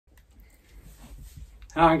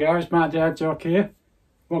Hi guys, Mike The Hedgehog here.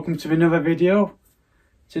 Welcome to another video.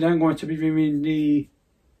 Today I'm going to be reviewing the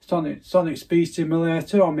Sonic Speed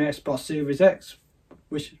Simulator on the Xbox Series X,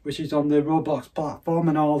 which is on the Roblox platform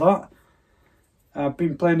and all that. I've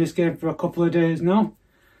been playing this game for a couple of days now.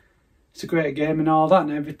 It's a great game and all that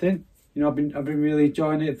and everything. You know, I've been really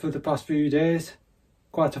enjoying it for the past few days.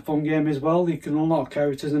 Quite a fun game as well. You can unlock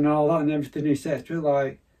characters and all that and everything, etc.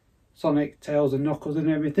 Like Sonic, Tails and Knuckles and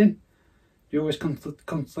everything. You're always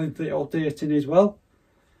constantly updating as well.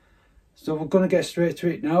 So we're going to get straight to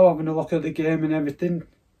it now, having a look at the game and everything.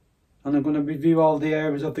 And I'm going to review all the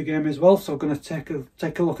areas of the game as well. So I'm going to take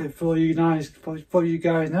a look at it for you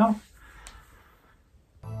guys now.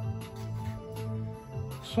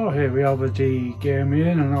 So here we have the game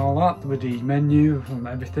in and all that, with the menu and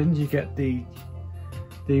everything. You get the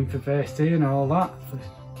interface here and all that.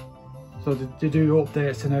 So they do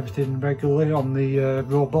updates and everything regularly on the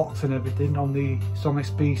Roblox and everything, on the Sonic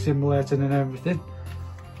Speed Simulator and everything.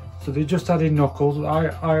 So they just added Knuckles.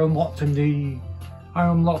 I unlocked him the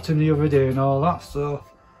other day and all that. So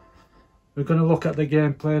we're going to look at the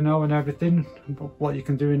gameplay now and everything, what you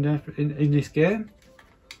can do in this game.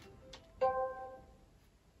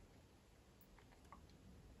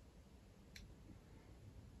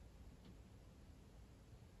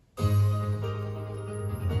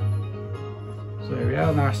 So here we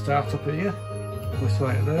are, nice start up here, just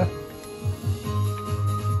right there.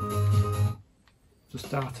 Just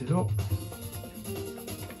start it up.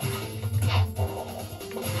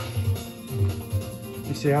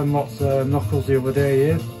 You see I unlocked Knuckles the other day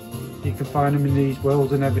here. You can find them in these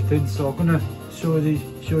worlds and everything, so I'm going to show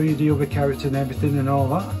you the other character and everything and all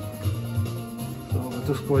that. So we're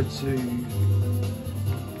just going to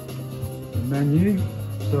the menu,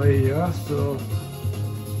 so here you are. So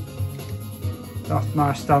that's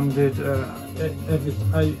my standard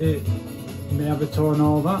avatar and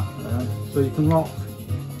all that. So you can lock.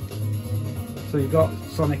 So you got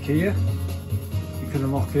Sonic here. You can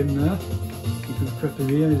unlock him there. You can equip him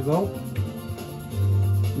here as well.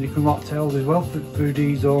 And you can lock Tails as well through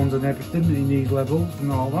these zones and everything in these levels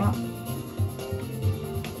and all that.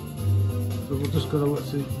 So we're just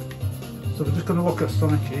gonna look at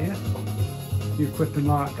Sonic here. You equip him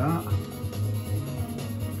like that.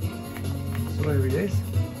 So there he is.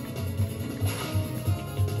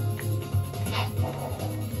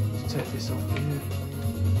 Let's take this off here.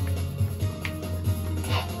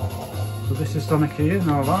 So this is Sonic here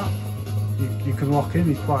and all that. You can lock him,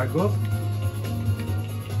 he's quite good.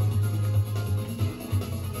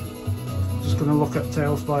 Just going to look at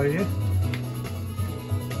Tails for you.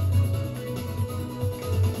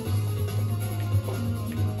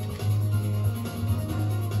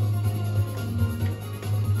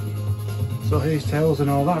 So here's Tails and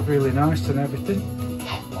all that, really nice and everything.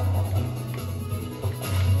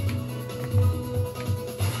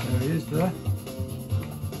 There he is there.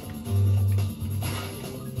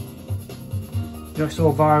 They're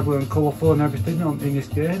so vibrant and colourful and everything in this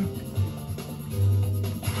game.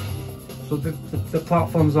 So the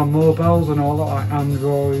platforms on mobiles and all that, like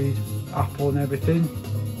Android, Apple and everything,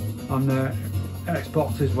 and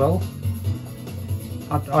Xbox as well.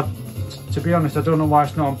 To be honest, I don't know why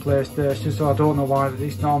it's not on PlayStation, so I don't know why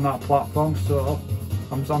it's not on that platform. So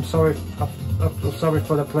I'm sorry. I'm sorry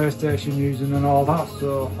for the PlayStation using and all that.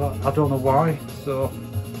 So I don't know why. So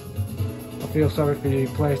I feel sorry for the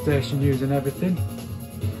PlayStation using everything.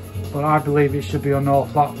 But I believe it should be on all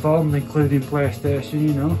platforms, including PlayStation.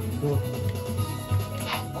 You know.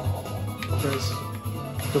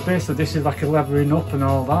 So basically, this is like a leveling up and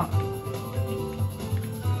all that.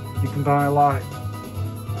 You can buy like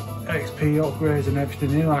XP upgrades and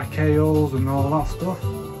everything here, like KOs and all that stuff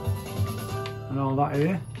and all that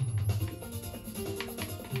here.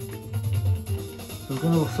 So we're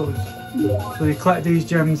going to so you collect these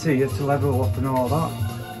gems here to level up and all that.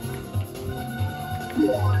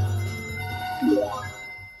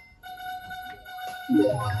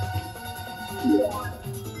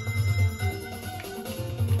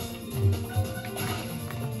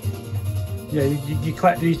 Yeah, you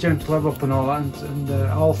collect these gems to level up and all that, and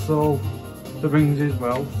also the rings as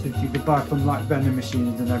well, so you can buy from like vending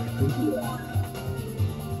machines and everything.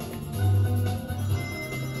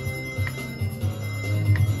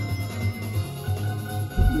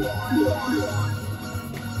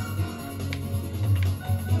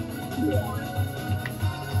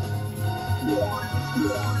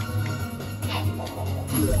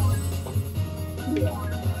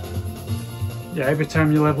 Yeah, every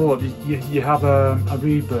time you level up, you have a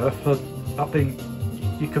rebirth. But I think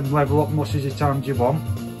you can level up much as times you want.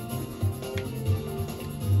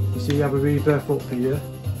 You see, you have a rebirth up here.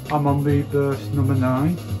 I'm on rebirth number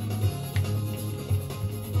 9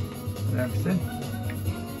 and everything.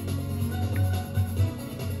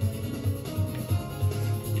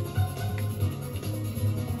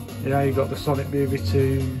 Yeah, you got the Sonic movie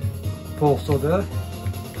 2 poster there,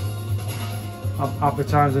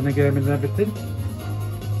 advertising the game and everything.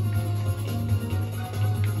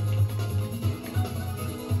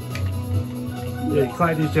 Yeah, you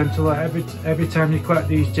collect these gems, so like every time you collect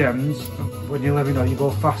these gems, when you're leveling up, you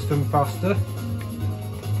go faster and faster,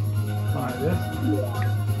 like this.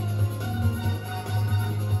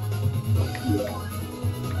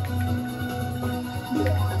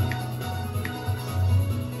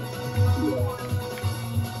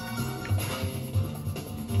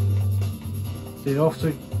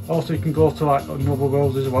 So also you can go to like another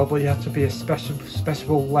worlds as well, but you have to be a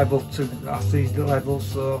special level to access these levels.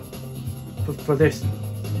 So for this,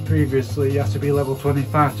 previously you have to be level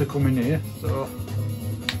 25 to come in here. So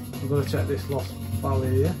I'm going to check this Lost Valley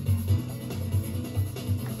here.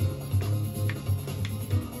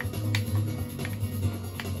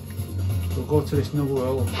 So go to this new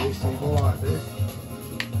world, so you go like this.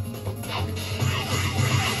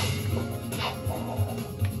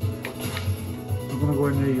 I'm going to go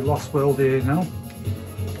in the Lost World here now.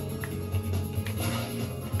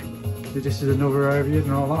 This is another area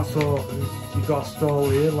and all that, so you've got a stall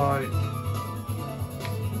here, like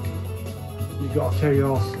you've got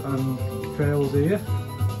chaos and trails here.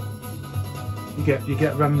 You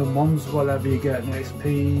get random ones, whatever you get, an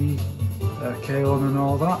XP, Kaon and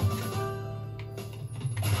all that.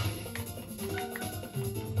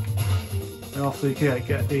 And also you can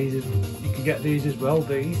get these. You can get these as well.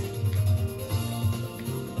 These.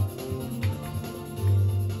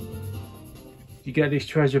 You get these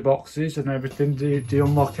treasure boxes and everything. They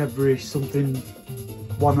unlock every something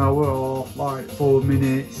 1 hour or like 4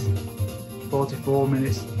 minutes, 44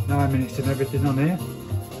 minutes, 9 minutes and everything on here.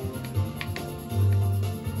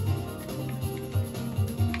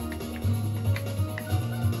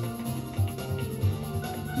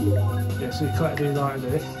 Yeah, so you collect these like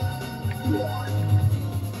this.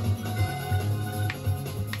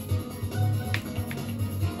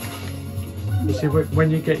 You see,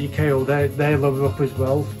 when you get your KO, they level up as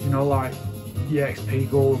well, you know, like your XP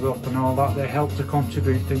goes up and all that. They help to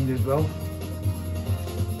contribute things as well.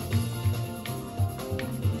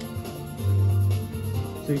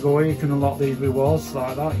 So you go here, you can unlock these rewards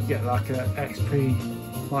like that. You get like a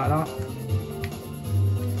XP like that.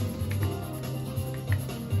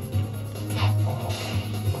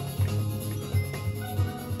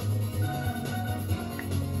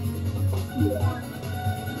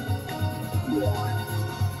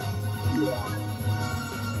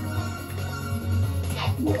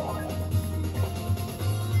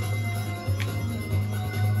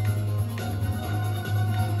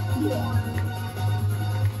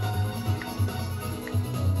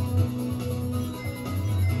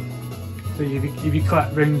 So if you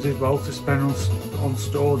collect rings as well to spend on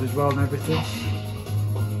stores as well and everything.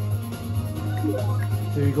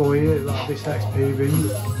 So you go here, like this XP ring,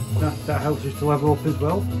 that helps you to level up as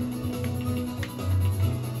well.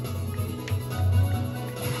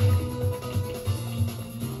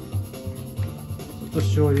 I'll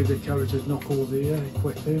just show you the character's Knuckles here,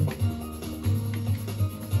 equip him.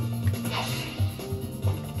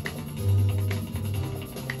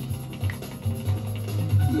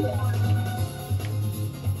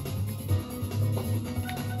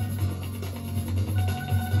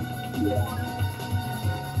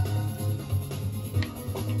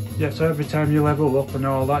 Yeah, so every time you level up and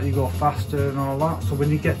all that, you go faster and all that. So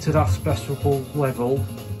when you get to that special level,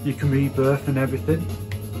 you can rebirth and everything.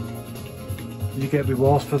 You get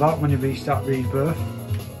rewards for that when you reach that rebirth.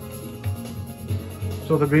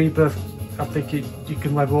 So the rebirth, I think you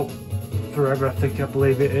can level up forever, I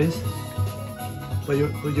believe it is. But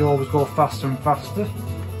you always go faster and faster.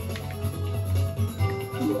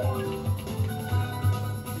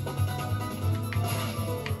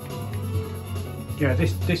 Yeah,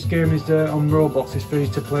 this game is on Roblox. It's free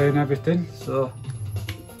to play and everything. So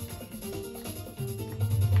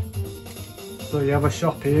you have a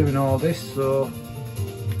shop here and all this. So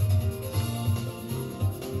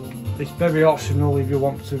it's very optional if you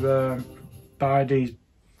want to buy these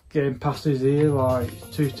game passes here, like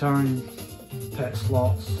 2x pet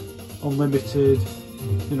slots, unlimited.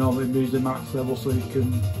 You know, it moves the max level so you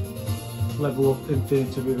can level up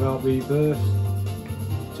infinity without rebirth.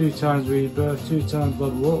 2x rebirth, 2x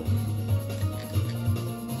level up.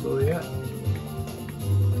 So yeah,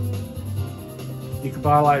 you can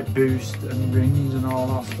buy like boost and rings and all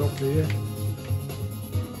that stuff here.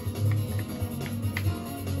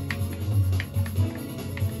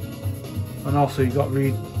 And also you got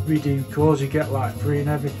redeem codes you get like free and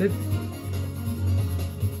everything.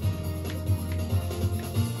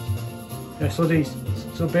 Yeah, so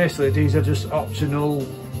basically these are just optional.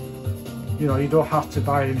 You know, you don't have to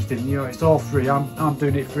buy anything. You know, it's all free. I'm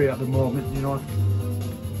doing it free at the moment. You know.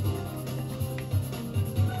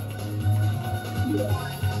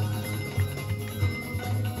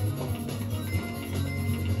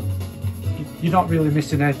 You're not really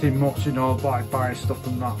missing anything much, you know, by buying stuff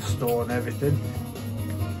from that store and everything.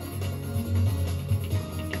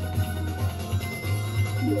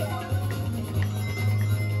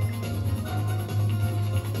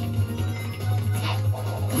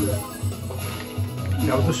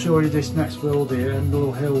 Yeah, I'll just show you this next world here,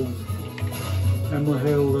 Emerald Hill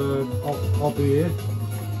hobby here.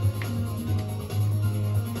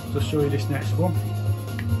 Just show you this next one.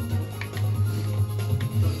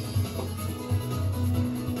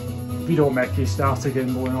 If you don't make it start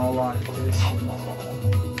again going all like this.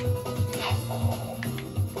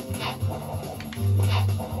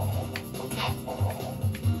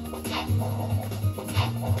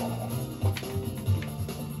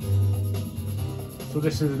 So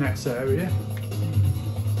this is the next area.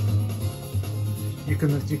 You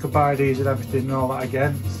can buy these and everything and all that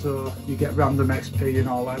again, so you get random XP and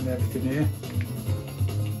all that and everything here.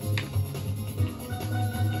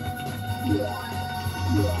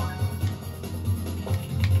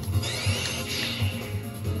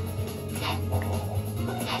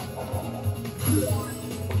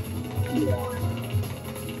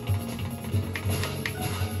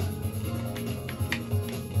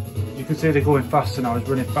 You can see they're going faster now. It's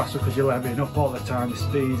running faster because you're leveling up all the time, the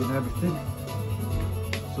speed and everything.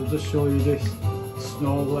 So I'll just show you this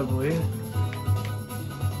snow level here.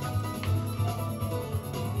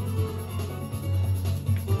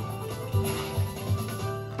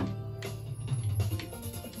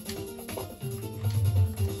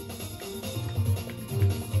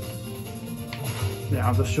 Yeah,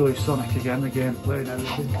 I'll just show you Sonic again, the gameplay and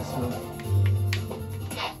everything. So.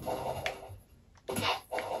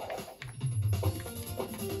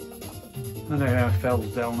 I know how I fell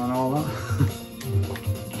down and all that.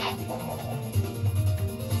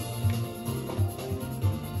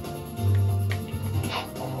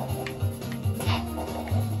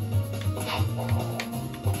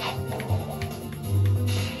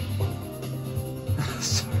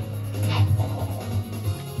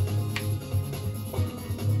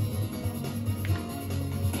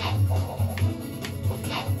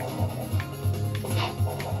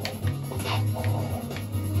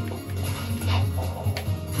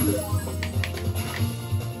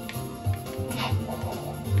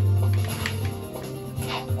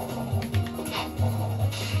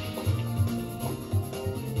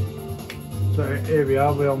 So here we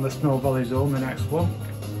are, we're on the Snow Valley Zone, the next one.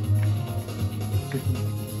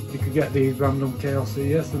 You can get these random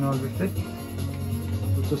KLCS and everything.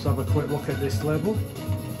 We'll just have a quick look at this level.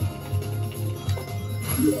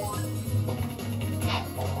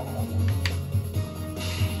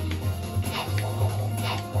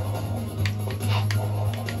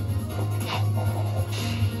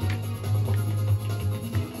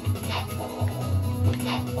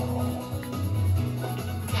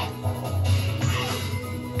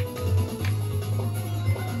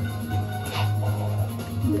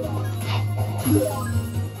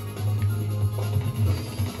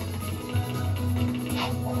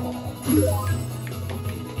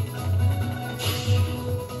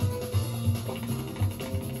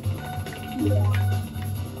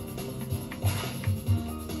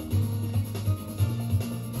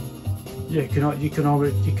 Yeah, you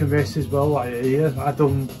can race as well like here. I've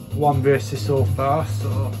done one race so far,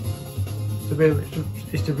 so it's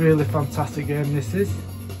a really fantastic game this is.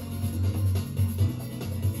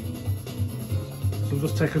 So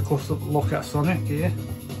just take a close look at Sonic here.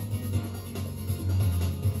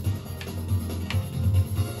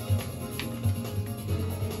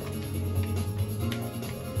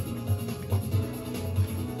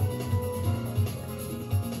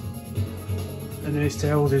 And his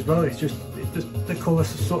tails as well, it's just the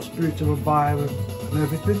colours are such beautiful vibe and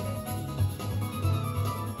everything.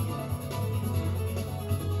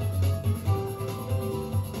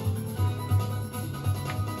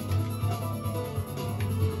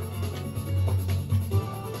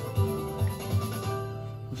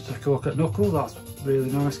 Let's take a look at Knuckles, that's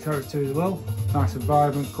really nice character as well. Nice and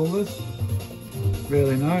vibrant colours,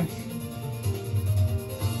 really nice.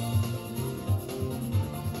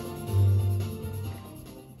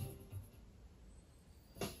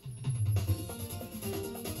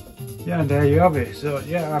 Yeah, and there you have it. So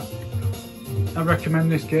yeah, I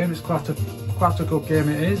recommend this game. It's quite practical game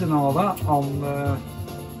it is and all that.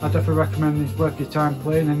 I definitely recommend it's worth your time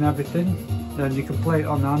playing and everything. Then you can play it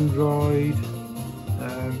on Android,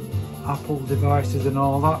 Apple devices and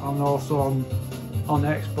all that, and also on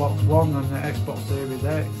Xbox One and the Xbox Series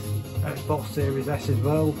X, Xbox Series S as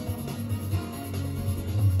well.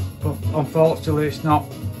 But unfortunately, it's not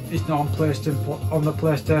on the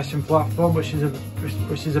PlayStation platform, which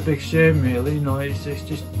is a big shame, really. You know, it's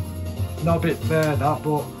just not a bit fair that,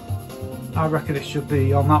 but I reckon it should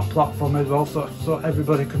be on that platform as well, so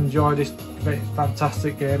everybody can enjoy this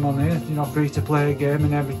fantastic game on here. You know, free to play game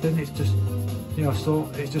and everything. It's just, you know, so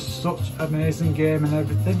it's just such amazing game and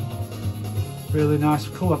everything. Really nice,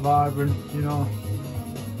 colour vibrant. You know,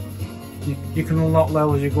 you can unlock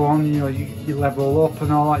levels as you go on. You know, you level up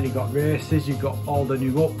and all that. You got races, you got all the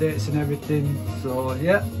new updates and everything. So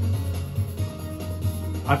yeah,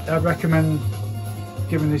 I recommend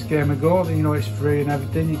giving this game a go. You know, it's free and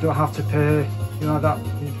everything. You don't have to pay. You know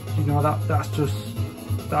that's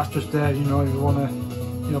just there. You know, if you wanna,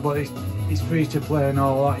 you know, but it's free to play and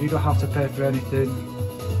all that. You don't have to pay for anything.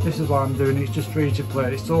 This is what I'm doing. It's just free to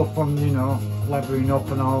play. It's so fun, you know, leveling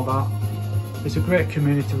up and all that. It's a great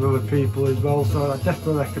community with other people as well. So I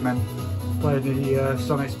definitely recommend playing the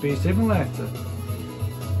Sonic Speed Simulator.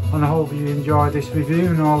 And I hope you enjoy this review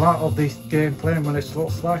and all that of this gameplay and what it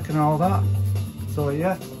looks like and all that. So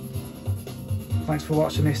yeah, thanks for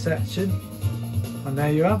watching this section, and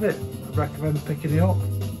there you have it. I recommend picking it up.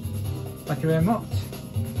 Thank you very much.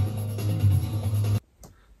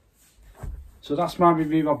 So that's my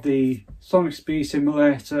review of the Sonic Speed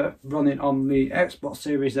Simulator running on the Xbox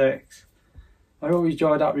Series X. I hope you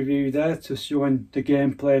enjoyed that review there, to showing the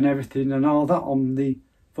gameplay and everything and all that from the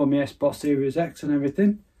Xbox Series X and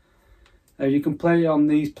everything. You can play on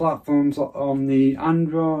these platforms on the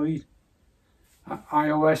Android,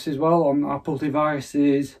 iOS as well, on Apple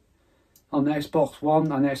devices, on the Xbox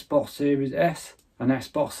One and Xbox Series S and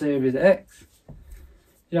Xbox Series X.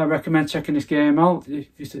 Yeah, I recommend checking this game out.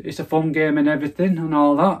 It's a fun game and everything and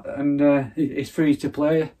all that, and it's free to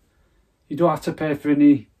play. You don't have to pay for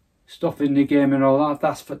any stuff in the game and all that.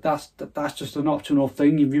 That's just an optional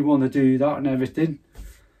thing if you want to do that and everything.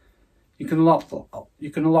 You can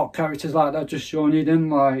unlock characters like that, just showing you them,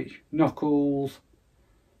 like Knuckles,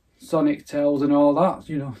 Sonic, Tails and all that.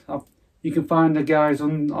 You know, you can find the guys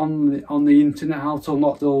on the internet how to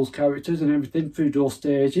unlock those characters and everything through those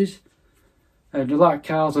stages. They're like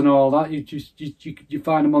cars and all that. You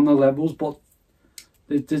find them on the levels, but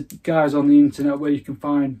there's guys on the internet where you can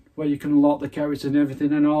unlock the characters and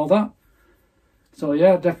everything and all that. So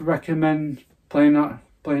yeah, I definitely recommend playing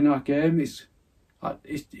that game. It's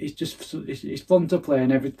fun to play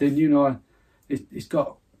and everything. You know, it's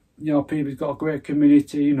got, you know, people's got a great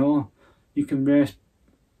community. You know, you can race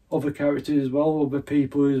other characters as well, other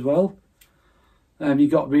people as well. You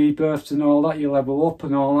got rebirths and all that. You level up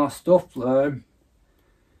and all that stuff.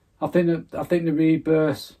 I think the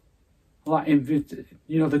rebirths, like,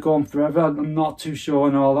 you know, they're going forever. I'm not too sure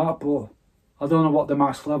and all that, but I don't know what the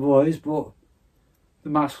max level is, but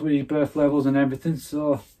the max rebirth levels and everything.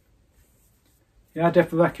 So yeah, I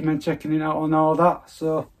definitely recommend checking it out and all that.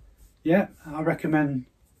 So yeah, I recommend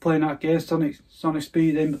playing that game, Sonic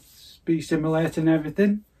Speed Simulator and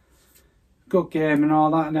everything. Good game and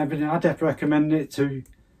all that and everything. I definitely recommend it to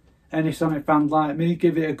any Sonic fan like me.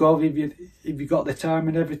 Give it a go if you got the time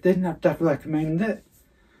and everything. I definitely recommend it.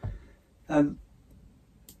 And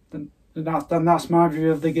that's my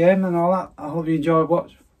review of the game and all that. I hope you enjoyed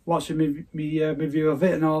watching me review of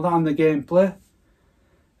it and all that, and the gameplay.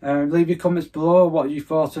 Leave your comments below what you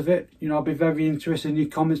thought of it. You know, I'll be very interested in your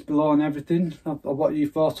comments below and everything, of what you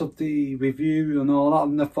thought of the review and all that,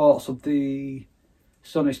 and the thoughts of the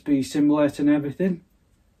Sonic Speed Simulator and everything.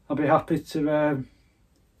 I'll be happy to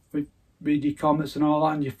read your comments and all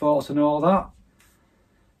that, and your thoughts and all that.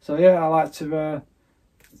 So yeah, I'd like to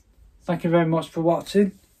thank you very much for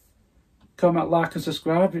watching. Comment, like and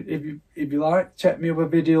subscribe if you like. Check me other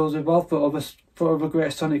videos as well for other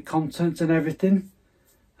great Sonic content and everything.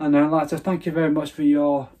 And I'd like to thank you very much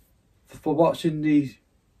for watching the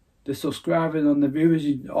subscribing and the viewers,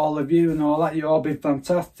 all of you and all that. You've all been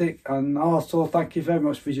fantastic, and also thank you very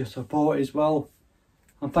much for your support as well.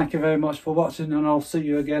 And thank you very much for watching, and I'll see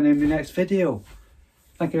you again in the next video.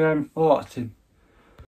 Thank you very much for watching.